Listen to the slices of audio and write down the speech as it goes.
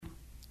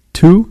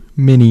too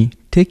many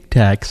Tic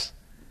Tacs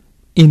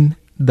in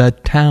the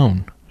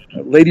town.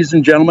 Ladies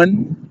and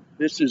gentlemen,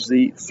 this is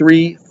the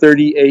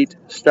 3:38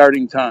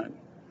 starting time.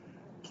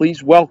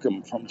 Please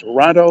welcome from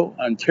Toronto,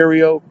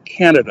 Ontario,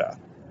 Canada,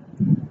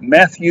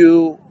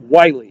 Matthew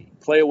Wiley.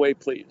 Play away,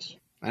 please.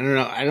 I don't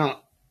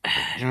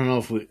know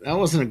if that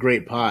wasn't a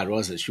great pod,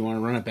 was it? You want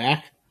to run it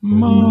back?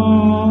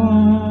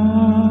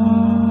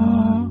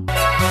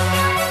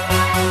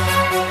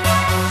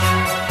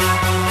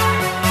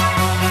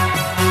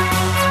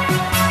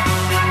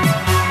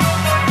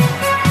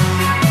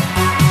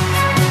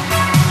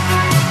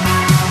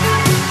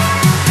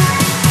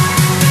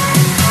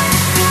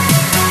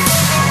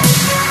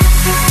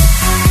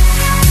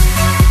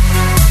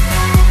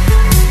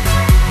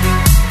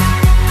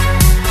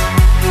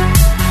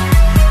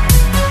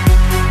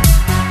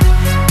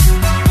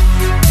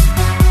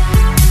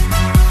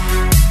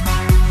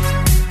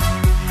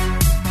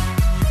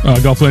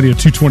 Golflandia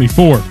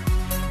 224.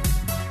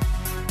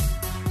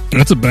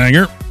 That's a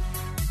banger.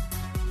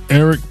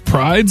 Eric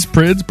Prides.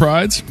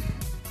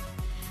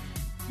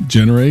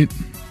 Generate.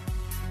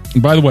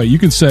 And by the way, you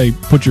can say,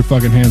 put your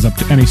fucking hands up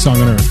to any song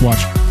on earth.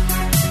 Watch.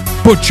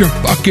 Put your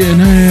fucking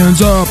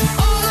hands up.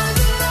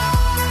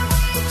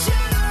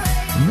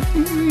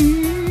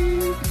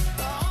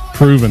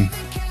 Proven.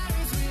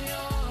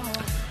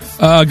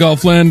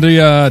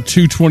 Golflandia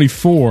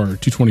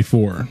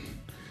 224.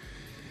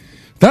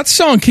 That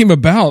song came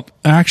about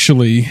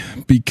actually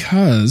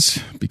because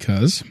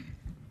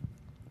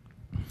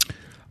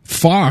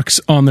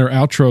Fox on their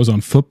outros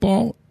on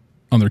football,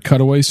 on their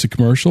cutaways to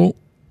commercial,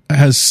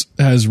 has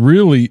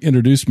really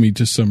introduced me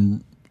to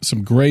some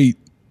great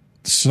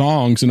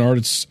songs and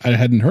artists I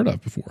hadn't heard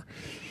of before.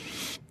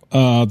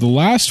 The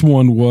last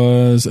one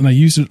was, and I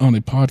used it on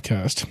a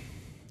podcast.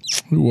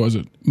 Who was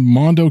it?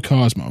 Mondo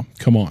Cosmo.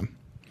 Come on.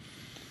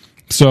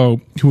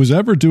 So who was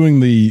ever doing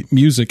the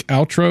music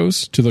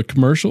outros to the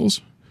commercials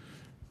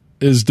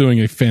is doing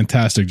a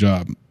fantastic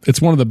job.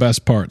 It's one of the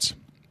best parts.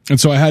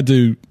 And so I had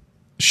to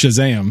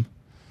Shazam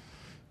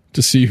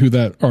to see who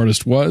that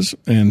artist was.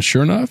 And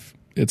sure enough,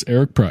 it's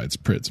Eric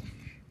Prids.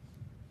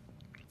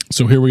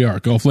 So here we are,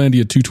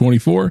 Golflandia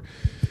 224.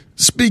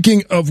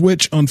 Speaking of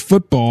which, on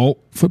football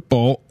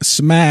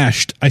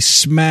smashed. I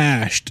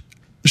smashed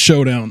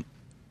Showdown,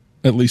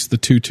 at least the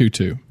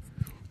 222,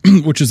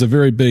 which is a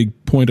very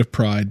big point of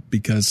pride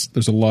because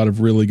there's a lot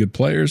of really good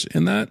players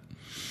in that.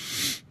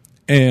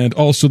 And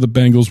also the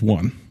Bengals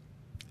won.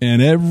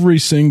 And every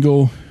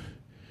single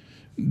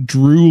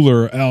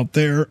drooler out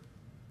there,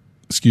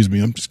 excuse me,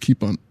 I'm just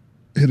keep on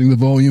hitting the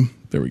volume.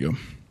 There we go.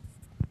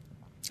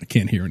 I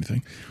can't hear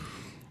anything.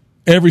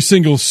 Every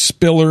single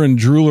spiller and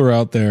drooler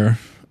out there,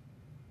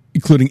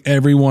 including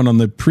everyone on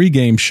the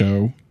pregame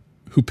show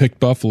who picked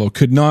Buffalo,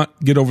 could not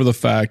get over the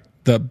fact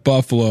that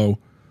Buffalo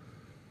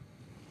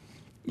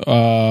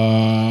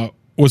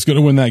was going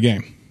to win that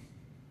game.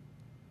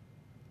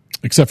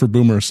 Except for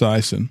Boomer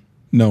Esiason.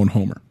 Known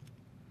homer.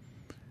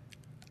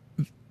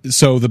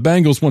 So the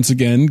Bengals once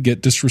again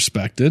get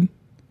disrespected.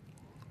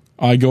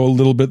 I go a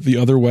little bit the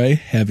other way,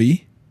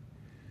 heavy.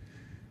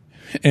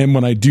 And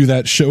when I do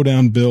that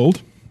showdown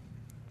build,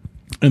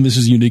 and this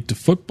is unique to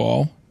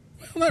football,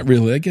 well, not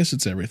really. I guess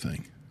it's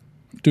everything.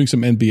 I'm doing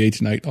some NBA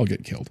tonight. I'll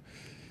get killed.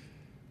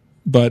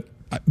 But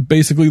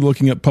basically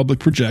looking at public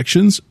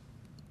projections,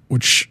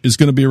 which is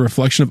going to be a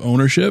reflection of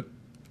ownership,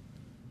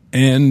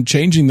 and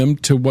changing them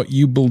to what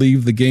you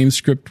believe the game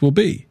script will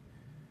be.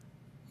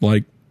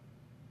 Like,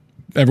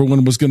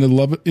 everyone was going to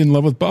in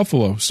love with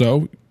Buffalo.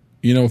 So,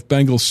 if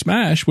Bengals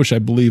smash, which I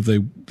believe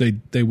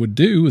they would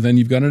do, then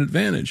you've got an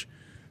advantage.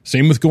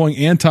 Same with going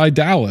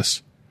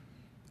anti-Dallas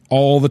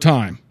all the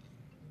time.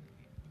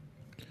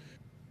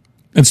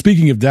 And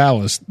speaking of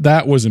Dallas,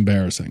 that was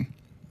embarrassing.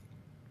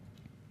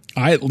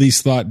 I at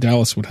least thought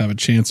Dallas would have a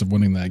chance of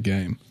winning that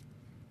game.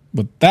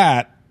 But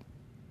that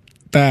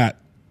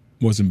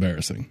was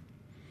embarrassing.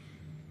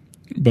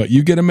 But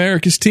you get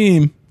America's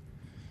team.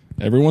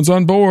 Everyone's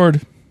on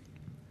board.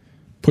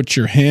 Put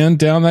your hand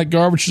down that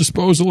garbage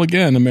disposal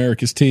again,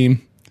 America's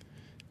team.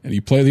 And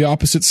you play the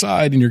opposite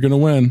side and you're going to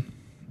win.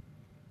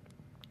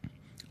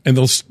 And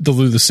they'll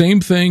do the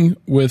same thing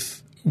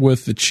with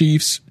the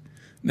Chiefs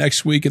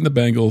next week and the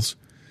Bengals.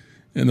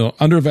 And they'll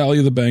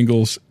undervalue the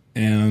Bengals.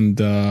 And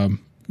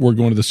we're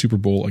going to the Super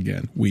Bowl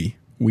again. We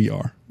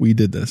are. We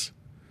did this.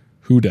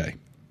 Who day?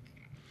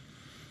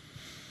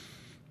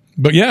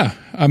 But yeah,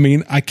 I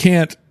mean, I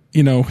can't,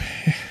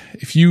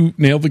 if you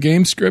nail the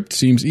game script,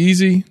 seems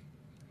easy.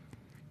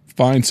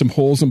 Find some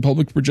holes in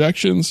public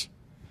projections,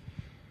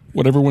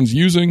 what everyone's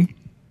using.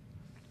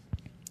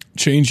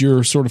 Change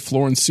your sort of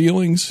floor and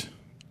ceilings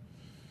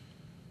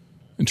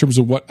in terms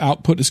of what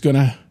output is going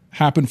to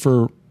happen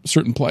for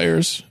certain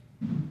players.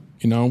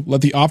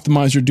 Let the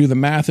optimizer do the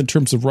math in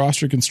terms of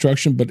roster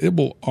construction, but it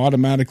will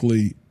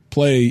automatically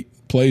play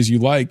plays you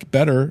like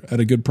better at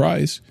a good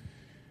price.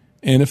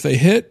 And if they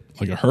hit,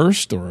 like a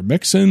Hurst or a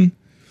Mixon,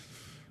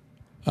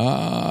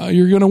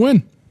 you're going to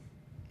win.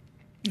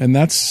 And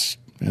that's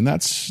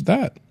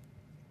that.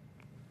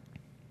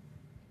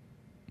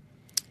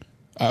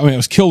 I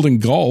was killed in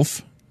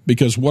golf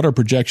because what are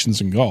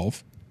projections in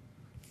golf?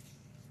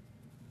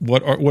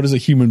 What is a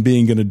human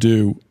being going to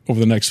do over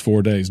the next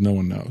 4 days? No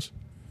one knows.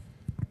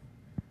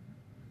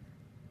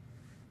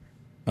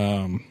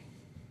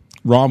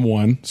 Rahm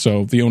won,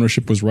 so the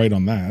ownership was right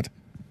on that.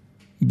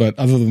 But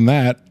other than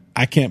that,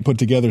 I can't put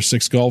together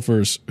 6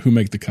 golfers who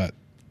make the cut.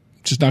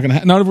 Just not going to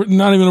happen.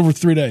 Not even over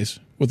 3 days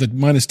with a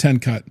minus 10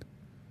 cut.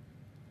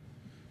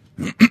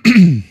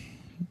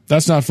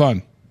 That's not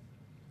fun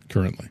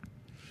currently.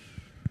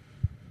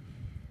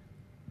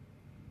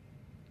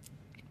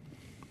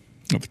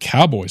 The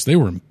Cowboys, they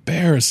were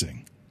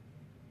embarrassing.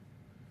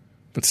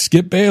 But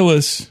Skip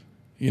Bayless,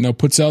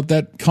 puts out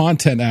that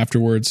content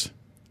afterwards,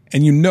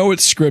 and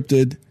it's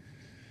scripted,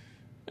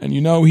 and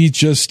he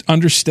just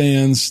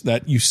understands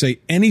that you say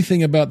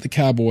anything about the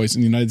Cowboys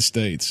in the United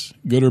States,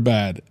 good or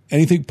bad,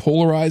 anything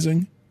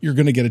polarizing, you're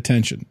going to get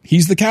attention.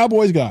 He's the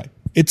Cowboys guy.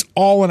 It's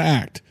all an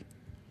act.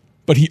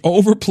 But he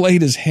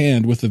overplayed his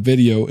hand with the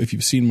video, if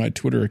you've seen my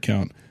Twitter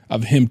account,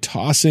 of him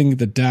tossing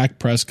the Dak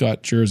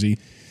Prescott jersey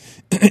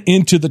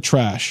into the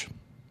trash,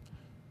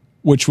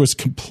 which was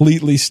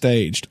completely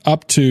staged.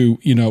 Up to,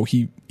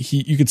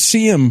 you could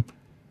see him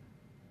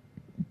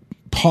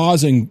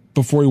pausing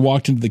before he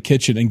walked into the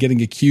kitchen and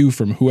getting a cue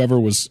from whoever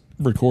was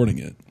recording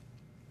it.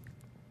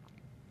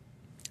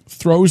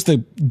 Throws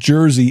the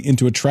jersey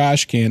into a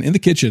trash can in the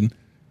kitchen,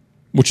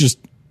 which is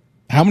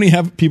how many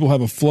people have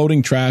a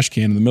floating trash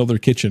can in the middle of their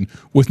kitchen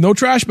with no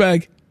trash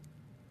bag?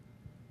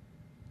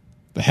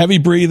 The heavy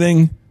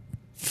breathing,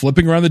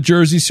 flipping around the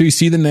jersey so you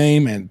see the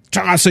name, and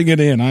tossing it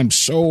in. I'm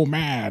so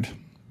mad.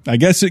 I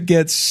guess it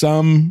gets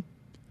some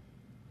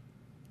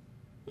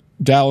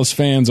Dallas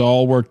fans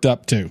all worked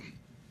up too.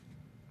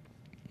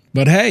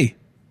 But hey,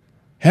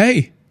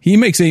 he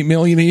makes $8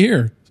 million a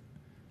year.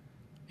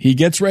 He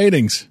gets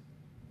ratings.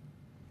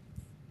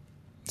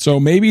 So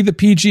maybe the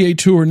PGA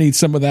Tour needs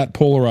some of that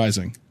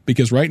polarizing,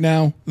 because right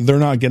now they're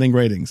not getting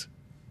ratings.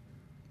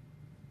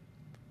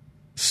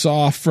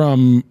 Saw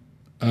from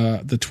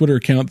the Twitter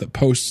account that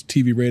posts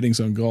TV ratings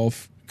on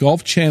golf.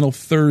 Golf Channel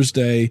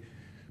Thursday,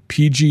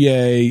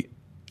 PGA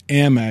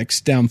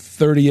Amex down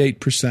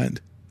 38%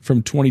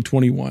 from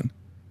 2021.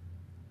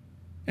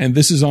 And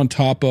this is on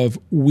top of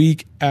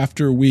week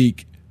after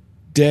week,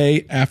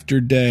 day after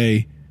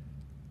day,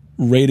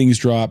 ratings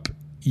drop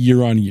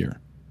year on year.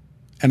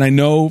 And I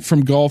know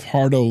from Golf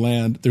Hardo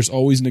land, there's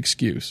always an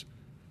excuse.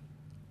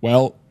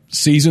 Well,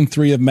 season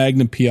 3 of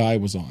Magnum PI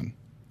was on.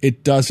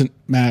 It doesn't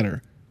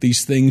matter.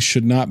 These things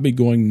should not be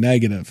going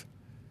negative.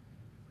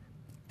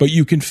 But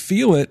you can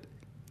feel it.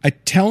 I'm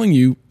telling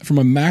you, from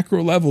a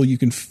macro level, you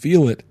can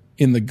feel it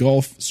in the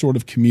golf sort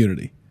of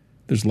community.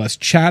 There's less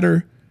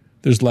chatter.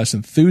 There's less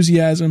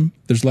enthusiasm.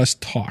 There's less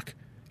talk.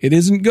 It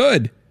isn't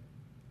good.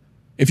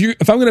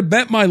 If I'm going to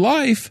bet my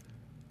life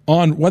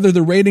on whether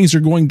the ratings are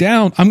going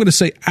down, I'm going to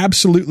say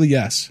absolutely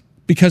yes,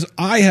 because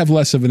I have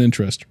less of an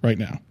interest right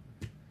now.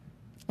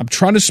 I'm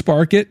trying to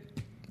spark it,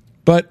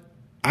 but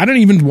I don't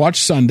even watch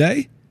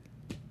Sunday.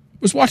 I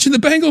was watching the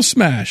Bengals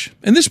smash.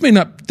 And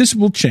this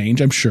will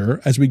change, I'm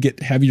sure, as we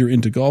get heavier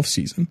into golf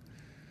season.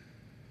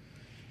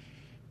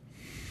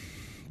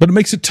 But it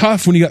makes it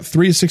tough when you got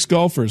 3 of 6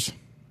 golfers.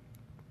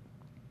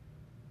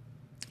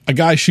 A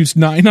guy shoots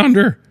 9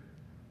 under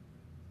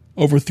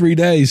over 3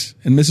 days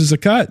and misses a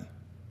cut.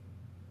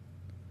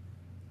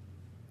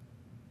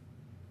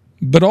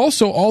 But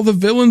also, all the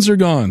villains are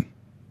gone.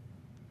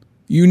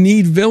 You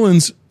need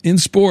villains in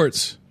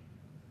sports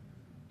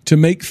to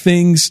make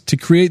things, to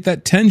create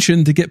that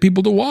tension, to get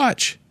people to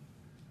watch.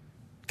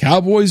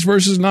 Cowboys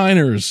versus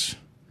Niners.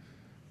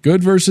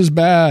 Good versus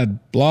bad.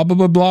 Blah, blah,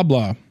 blah, blah,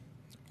 blah.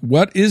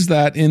 What is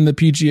that in the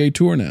PGA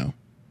Tour now?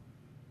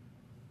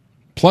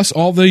 Plus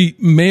all the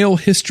male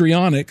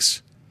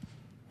histrionics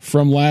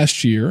from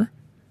last year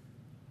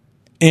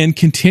and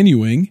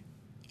continuing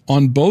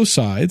on both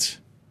sides,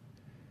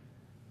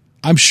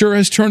 I'm sure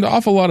has turned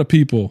off a lot of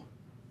people.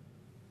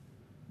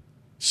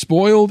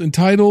 Spoiled,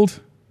 entitled.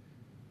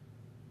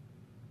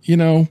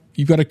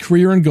 You've got a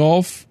career in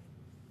golf.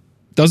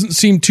 Doesn't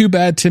seem too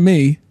bad to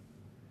me.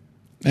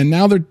 And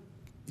now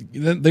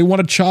they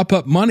want to chop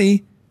up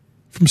money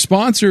from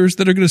sponsors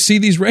that are going to see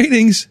these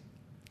ratings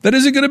that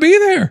isn't going to be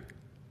there.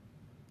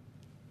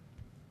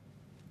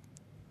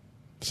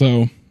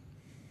 So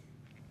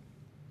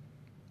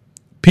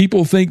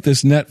people think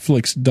this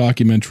Netflix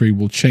documentary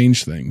will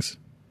change things.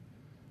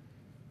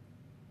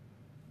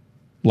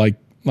 Like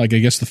I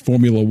guess the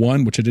Formula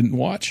One, which I didn't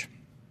watch,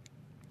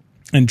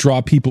 and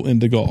draw people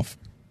into golf.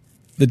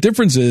 The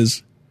difference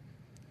is,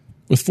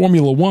 with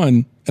Formula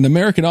One, an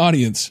American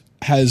audience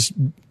has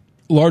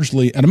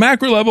largely, at a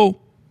macro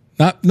level,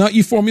 not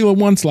you Formula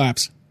One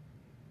slaps,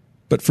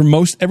 but for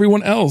most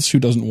everyone else who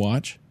doesn't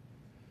watch,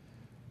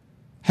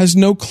 has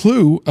no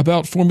clue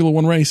about Formula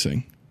One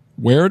racing.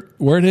 Where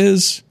it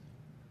is,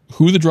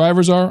 who the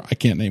drivers are, I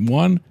can't name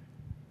one.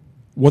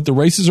 What the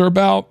races are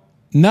about,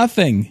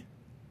 nothing.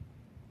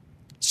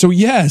 So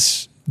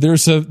yes, there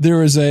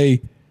is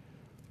a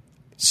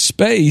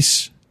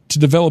space to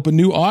develop a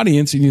new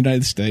audience in the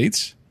United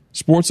States,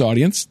 sports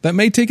audience, that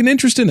may take an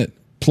interest in it.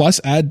 plus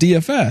add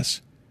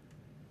DFS.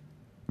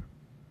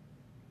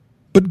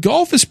 But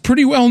golf is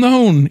pretty well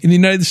known in the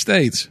United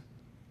States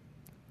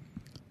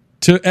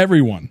to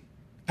everyone,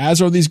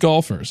 as are these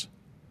golfers.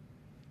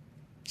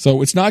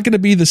 So it's not going to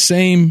be the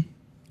same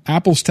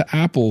apples to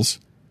apples.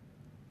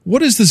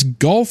 What is this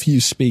golf you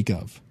speak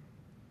of?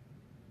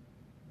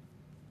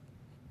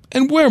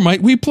 And where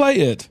might we play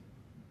it?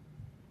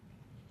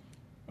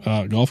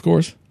 Golf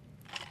course?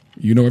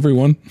 You know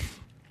everyone?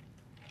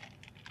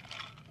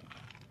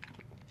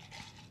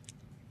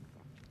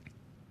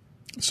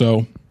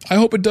 So I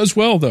hope it does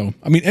well, though.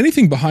 I mean,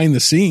 anything behind the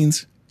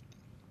scenes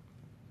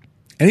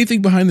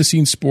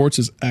sports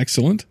is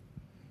excellent,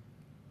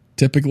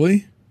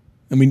 typically.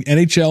 I mean,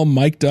 NHL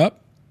mic'd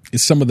up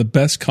is some of the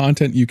best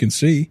content you can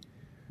see.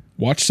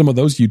 Watch some of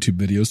those YouTube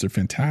videos. They're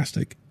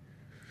fantastic.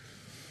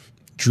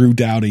 Drew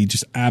Doughty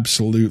just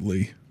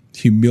absolutely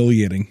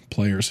humiliating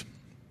players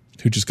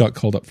who just got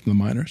called up from the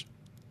minors.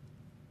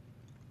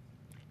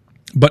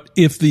 But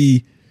if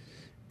the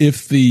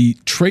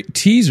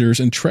teasers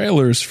and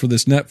trailers for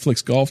this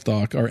Netflix golf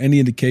doc are any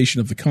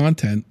indication of the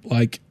content,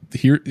 like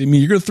here, I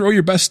mean, you're going to throw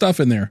your best stuff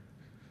in there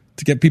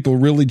to get people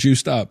really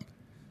juiced up.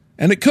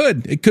 And it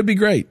could be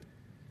great.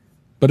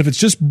 But if it's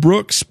just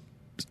Brooks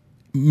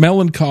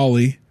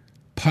melancholy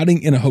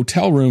putting in a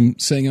hotel room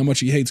saying how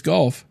much he hates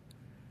golf,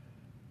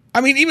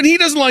 I mean, even he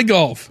doesn't like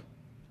golf.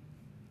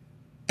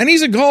 And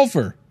he's a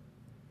golfer.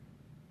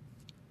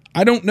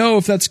 I don't know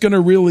if that's going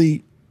to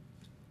really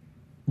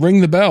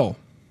ring the bell.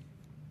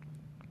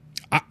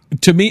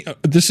 To me,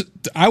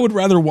 I would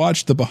rather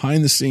watch the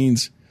behind the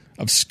scenes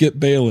of Skip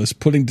Bayless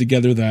putting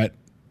together that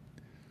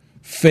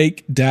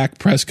fake Dak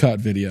Prescott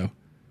video.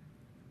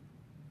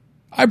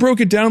 I broke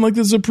it down like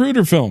this is a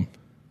Zapruder film.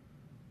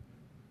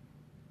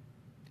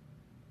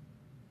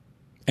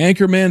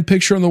 Anchorman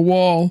picture on the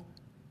wall,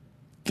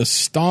 the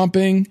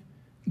stomping,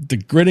 the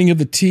gritting of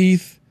the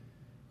teeth,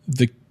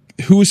 the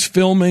who's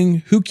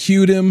filming, who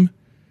cued him,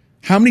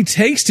 how many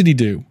takes did he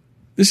do?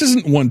 This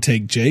isn't one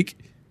take, Jake.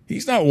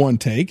 He's not one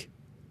take.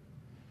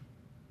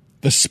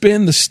 The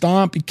spin, the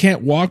stomp, he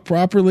can't walk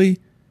properly.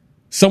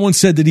 Someone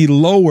said, did he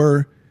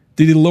lower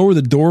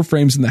the door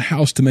frames in the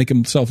house to make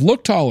himself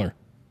look taller?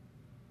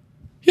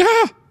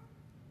 Yeah.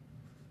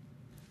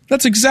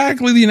 That's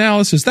exactly the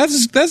analysis.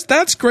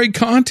 That's great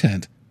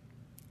content.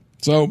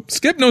 So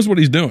Skip knows what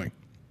he's doing.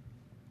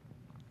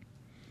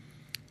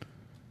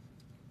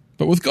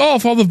 But with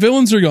golf, all the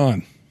villains are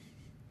gone.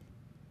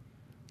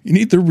 You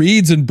need the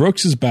Reeds and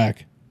Brookses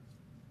back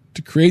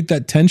to create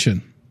that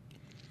tension.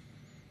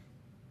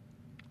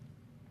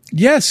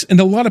 Yes, and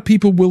a lot of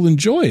people will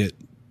enjoy it.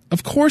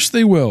 Of course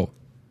they will.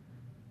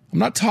 I'm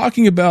not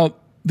talking about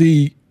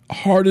the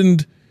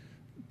hardened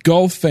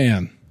golf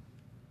fan,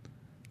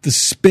 the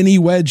spinny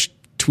wedge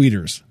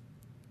tweeters.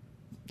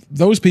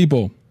 Those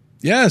people,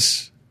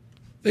 yes,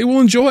 they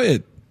will enjoy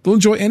it. They'll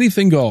enjoy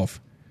anything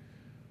golf.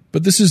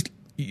 But this is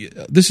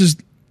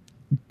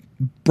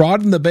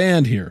broaden the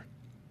band here.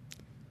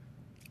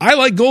 I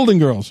like Golden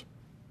Girls.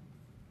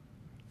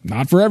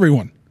 Not for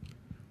everyone.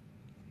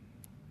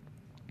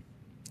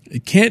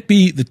 It can't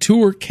be, the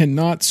tour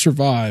cannot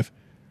survive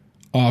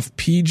off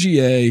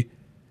PGA,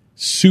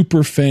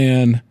 super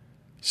fan,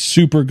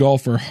 super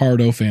golfer,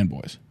 hardo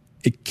fanboys.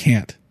 It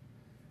can't.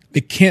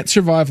 It can't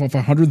survive off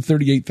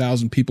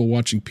 138,000 people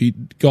watching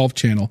Golf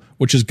Channel,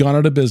 which has gone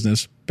out of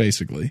business,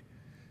 basically,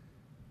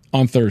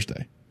 on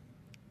Thursday.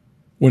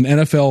 When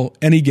NFL,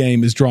 any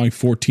game is drawing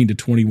 14 to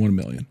 21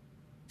 million.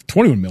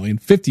 21 million,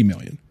 50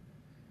 million.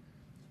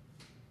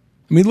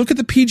 I mean, look at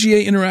the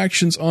PGA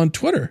interactions on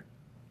Twitter.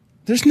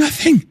 There's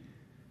nothing.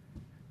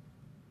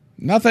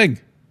 Nothing.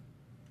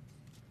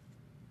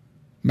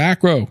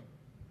 Macro.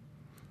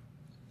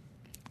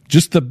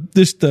 Just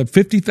the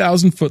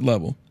 50,000 foot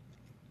level.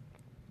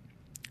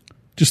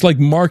 Just like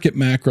market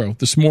macro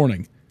this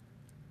morning.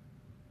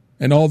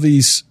 And all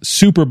these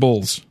Super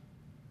Bowls.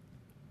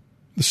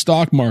 The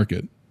stock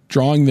market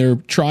drawing their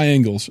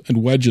triangles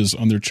and wedges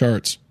on their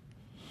charts.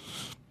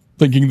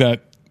 Thinking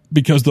that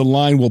because the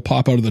line will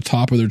pop out of the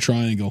top of their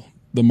triangle,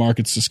 the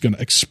market's just going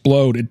to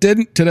explode. It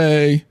didn't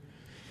today.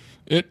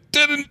 It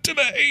didn't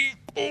today.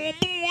 Oh,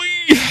 boy.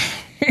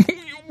 Oh,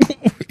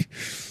 boy.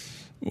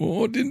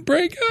 Oh, it didn't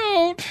break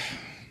out.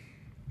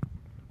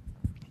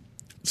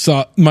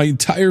 So my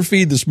entire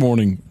feed this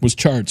morning was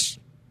charts.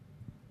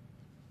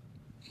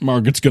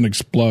 Market's going to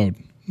explode.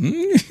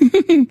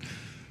 Didn't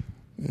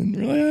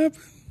really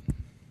happen.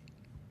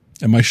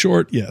 Am I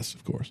short? Yes,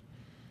 of course.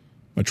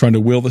 Am I trying to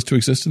will this to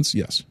existence?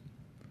 Yes.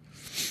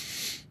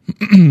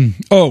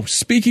 Oh,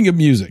 speaking of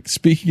music,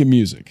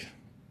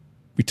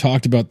 we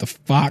talked about the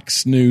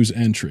Fox News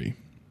entry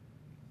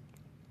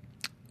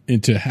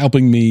into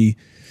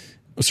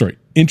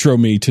intro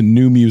me to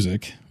new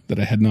music that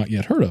I had not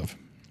yet heard of.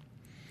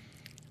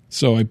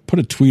 So I put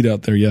a tweet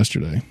out there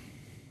yesterday.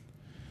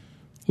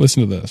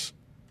 Listen to this.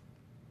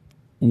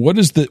 What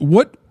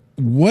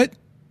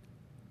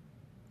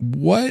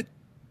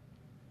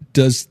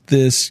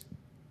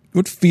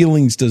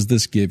feelings does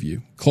this give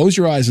you? Close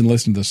your eyes and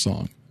listen to this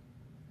song.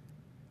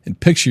 and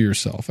picture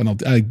yourself.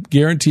 And I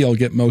guarantee I'll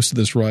get most of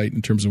this right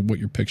in terms of what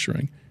you're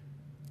picturing.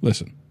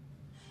 Listen.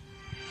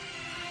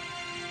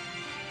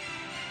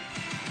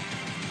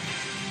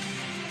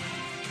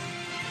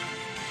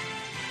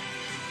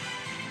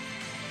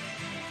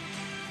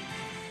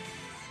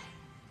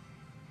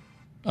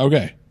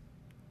 Okay.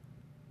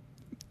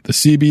 The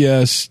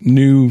CBS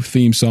new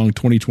theme song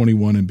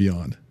 2021 and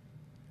beyond.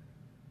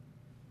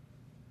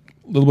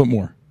 A little bit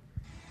more.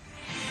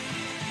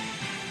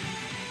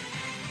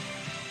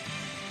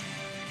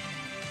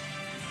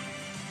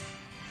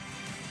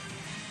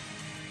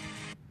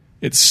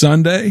 It's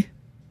Sunday.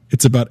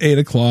 It's about 8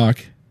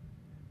 o'clock.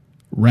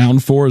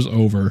 Round 4 is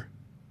over.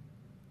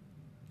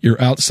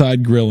 You're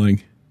outside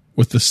grilling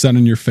with the sun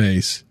in your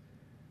face,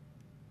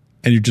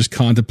 and you're just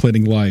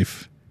contemplating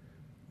life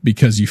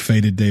because you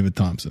faded David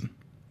Thompson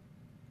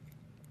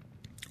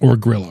or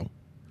Grillo,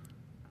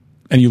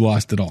 and you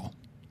lost it all.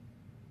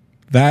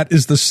 That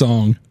is the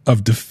song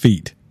of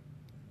defeat.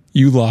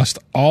 You lost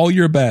all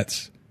your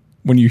bets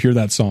when you hear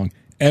that song.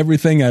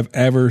 Everything I've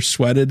ever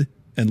sweated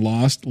and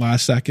lost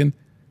last second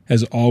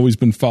has always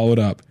been followed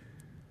up.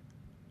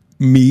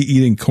 Me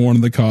eating corn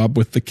on the cob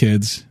with the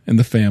kids and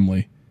the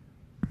family.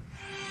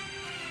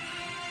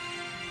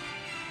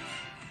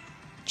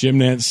 Jim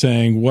Nantz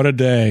saying, "What a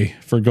day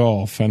for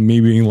golf." And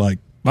me being like,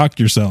 "Fuck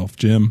yourself,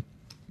 Jim.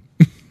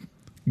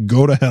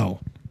 Go to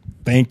hell.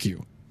 Thank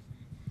you."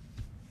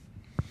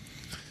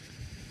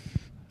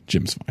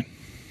 Jim's fine.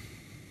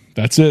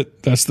 That's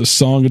it. That's the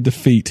song of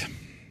defeat.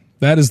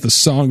 That is the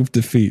song of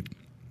defeat.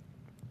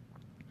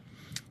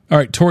 All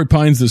right, Torrey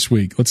Pines this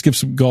week. Let's give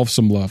some golf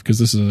some love because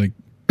this is a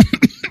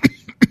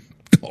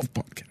golf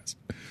podcast.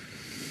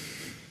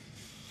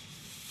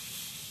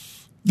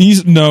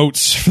 These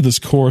notes for this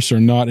course are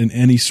not in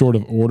any sort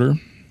of order.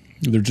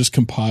 They're just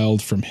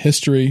compiled from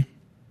history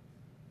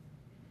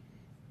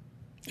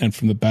and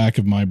from the back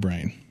of my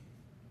brain,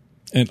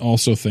 and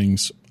also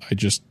things I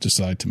just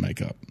decide to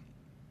make up.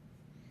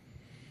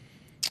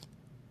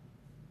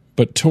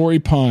 But Torrey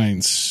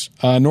Pines,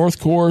 North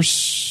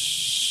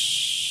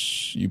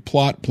Course, you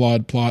plod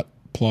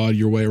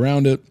your way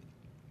around it.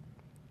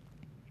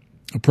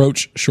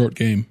 Approach, short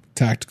game,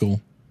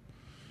 tactical.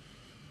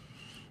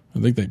 I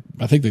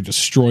think they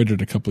destroyed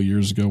it a couple of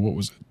years ago. What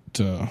was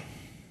it? I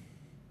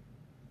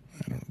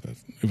don't know.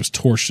 It was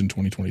torched in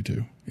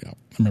 2022. Yeah,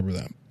 I remember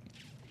that.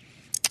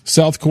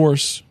 South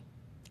Course,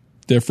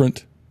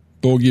 different.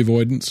 Bogey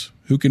avoidance.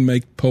 Who can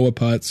make POA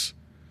putts?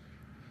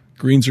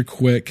 Greens are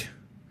quick.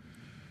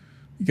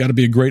 You got to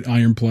be a great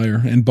iron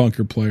player and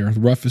bunker player.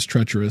 The rough is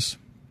treacherous.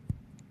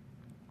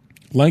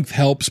 Length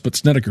helps, but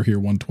Snedeker here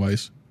won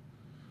twice.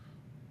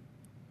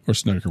 Or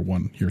Snedeker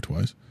won here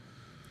twice.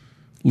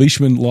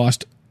 Leishman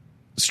lost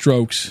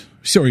strokes.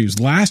 Sorry, he was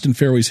last in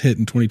fairways hit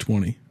in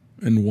 2020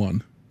 and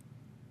won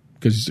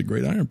because he's a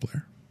great iron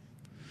player.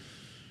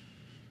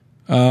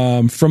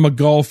 From a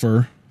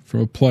golfer,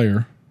 from a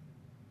player,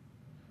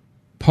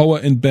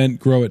 POA and bent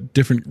grow at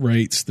different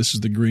rates. This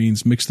is the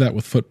greens. Mix that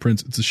with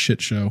footprints. It's a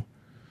shit show.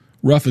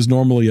 Rough is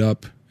normally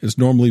up. It's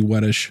normally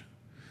wettish.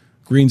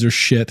 Greens are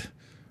shit.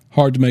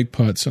 Hard to make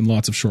putts, and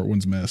lots of short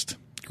ones missed.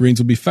 Greens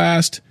will be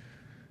fast.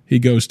 He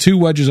goes 2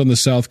 wedges on the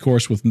South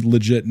Course with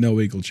legit no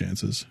eagle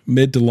chances.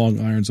 Mid to long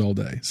irons all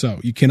day.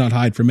 So you cannot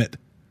hide from it.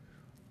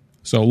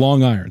 So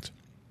long irons.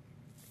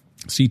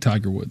 See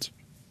Tiger Woods.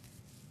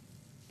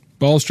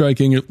 Ball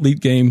striking,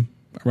 elite game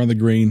around the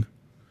green.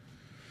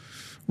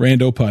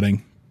 Rando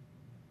putting.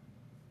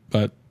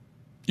 But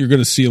you're going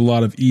to see a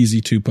lot of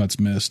easy 2 putts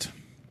missed.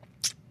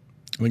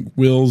 I think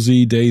Will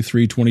Z, Day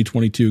 3,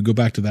 2022. Go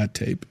back to that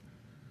tape.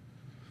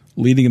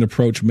 Leading an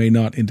approach may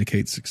not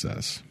indicate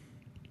success.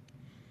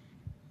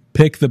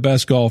 Pick the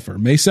best golfer.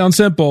 May sound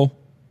simple,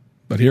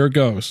 but here it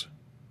goes.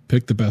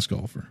 Pick the best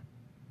golfer.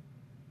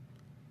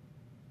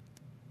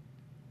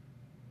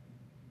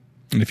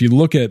 And if you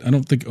look at, I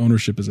don't think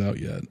ownership is out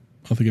yet.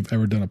 I don't think I've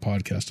ever done a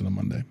podcast on a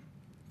Monday.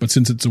 But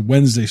since it's a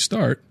Wednesday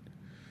start,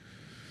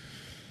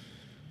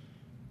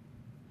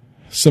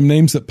 some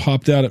names that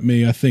popped out at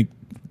me, I think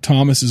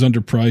Thomas is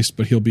underpriced,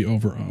 but he'll be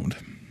overowned.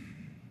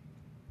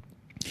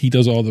 He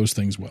does all those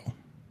things well,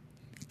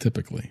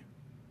 typically.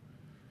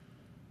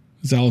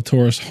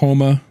 Zalatoris,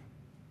 Homa.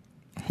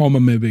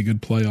 Homa may be a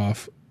good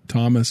playoff.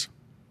 Thomas,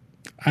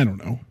 I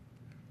don't know.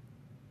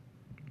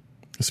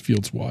 This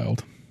field's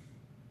wild.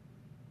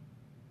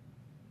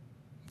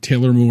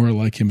 Taylor Moore, I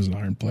like him as an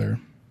iron player.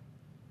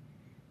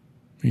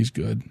 He's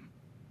good.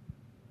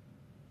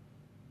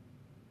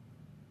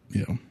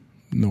 Yeah,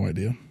 no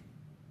idea.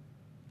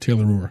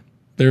 Taylor Moore.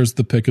 There's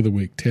the pick of the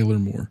week, Taylor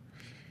Moore.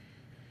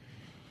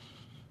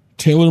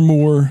 Taylor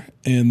Moore,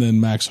 and then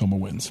Max Homa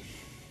wins.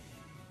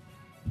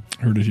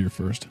 Heard it here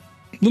first.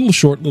 Little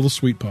short, little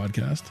sweet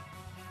podcast.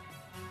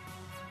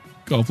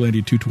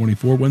 Golflandia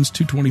 224 wins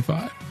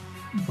 225.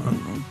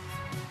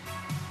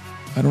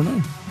 I don't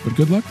know. But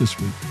good luck this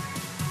week.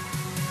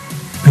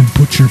 And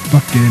put your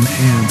fucking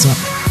hands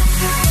up.